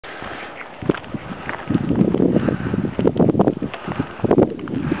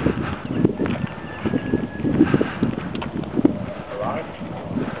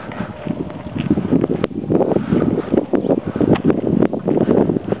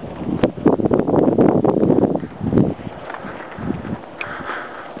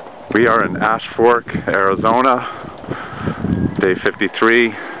We are in Ash Fork, Arizona, day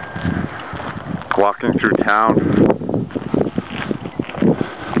 53, walking through town.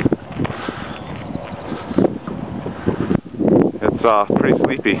 It's pretty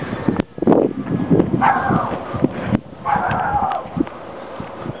sleepy.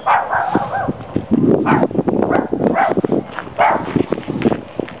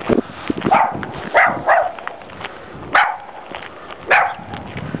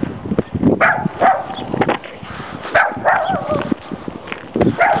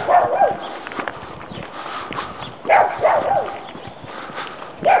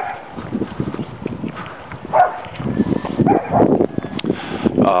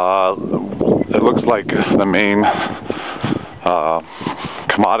 It looks like the main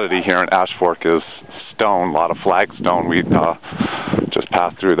commodity here in Ash Fork is stone, a lot of flagstone. We just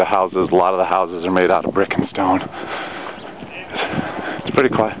passed through the houses. A lot of the houses are made out of brick and stone. It's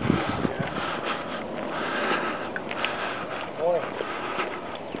pretty quiet.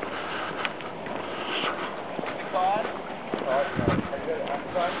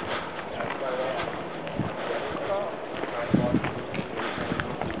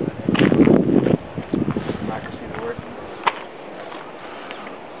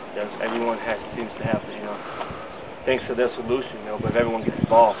 Everyone seems to have, thanks to their solution, but if everyone gets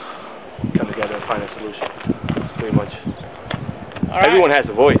involved, come together and find a solution. It's pretty much. Right. Everyone has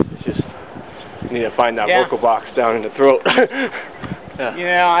a voice. It's just you need to find that vocal box down in the throat.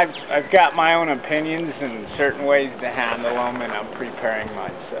 I've got my own opinions and certain ways to handle them, and I'm preparing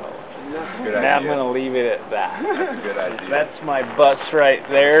myself. And I'm going to leave it at that. That's a good idea. That's my bus right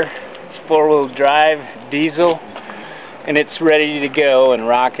there. It's 4-wheel drive, diesel. And it's ready to go and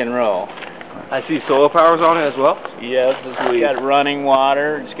rock and roll. I see solar powers on it as well? Yes, it's got running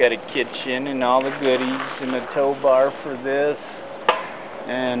water, it's got a kitchen and all the goodies, and a tow bar for this.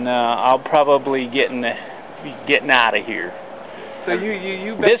 And I'll probably be getting out of here. So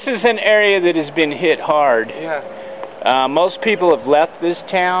this is an area that has been hit hard. Yeah. Most people have left this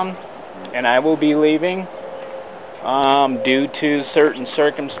town, and I will be leaving due to certain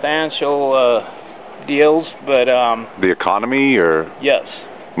circumstantial deals, but the economy, or yes,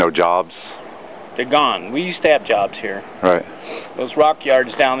 no jobs. They're gone. We used to have jobs here. Right. Those rock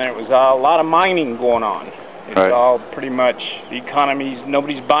yards down there, it was a lot of mining going on. It's all pretty much the economy's.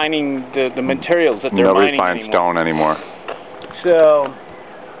 Nobody's buying the materials that they're mining anymore. Nobody's buying stone anymore. So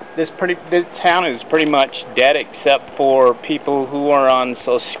this town is pretty much dead, except for people who are on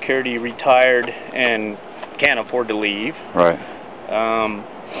Social Security, retired, and can't afford to leave. Right.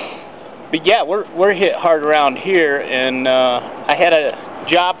 But yeah, we're hit hard around here, and I had a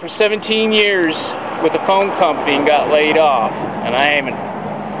job for 17 years with a phone company and got laid off, and I'm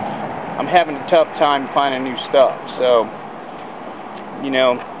having a tough time finding new stuff. So,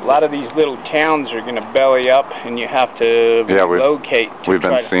 a lot of these little towns are going to belly up, and you have to relocate. We've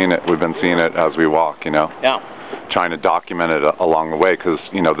been seeing it. We've been seeing it as we walk. Yeah. Trying to document it along the way, because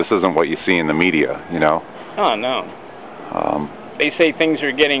this isn't what you see in the media. Oh no. They say things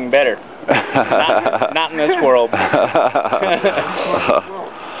are getting better. not in this world.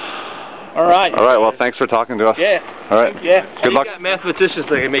 All right. All right. Well, thanks for talking to us. Yeah. All right. Yeah. Good luck. You got mathematicians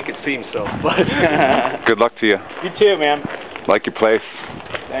that can make it seem so. Good luck to you. You too, man. Like your place.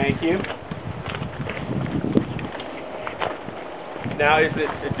 Thank you. Now, is it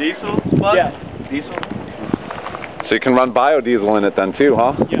a diesel bus? Yeah. Diesel? So you can run biodiesel in it then too,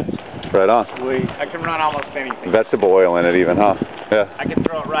 huh? Yes. Right on. Sweet. I can run almost anything. Vegetable oil in it even, huh? Yeah. I can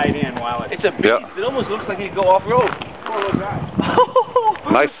throw it right in while it's a beast. Yeah. It almost looks like you go off-road.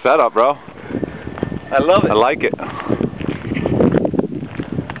 Nice setup, bro. I love it. I like it.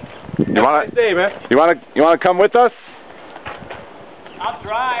 You wanna come with us? I'll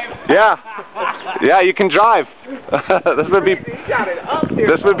drive. Yeah. Yeah, you can drive. This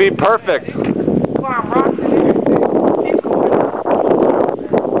would be perfect. Come on, Ron.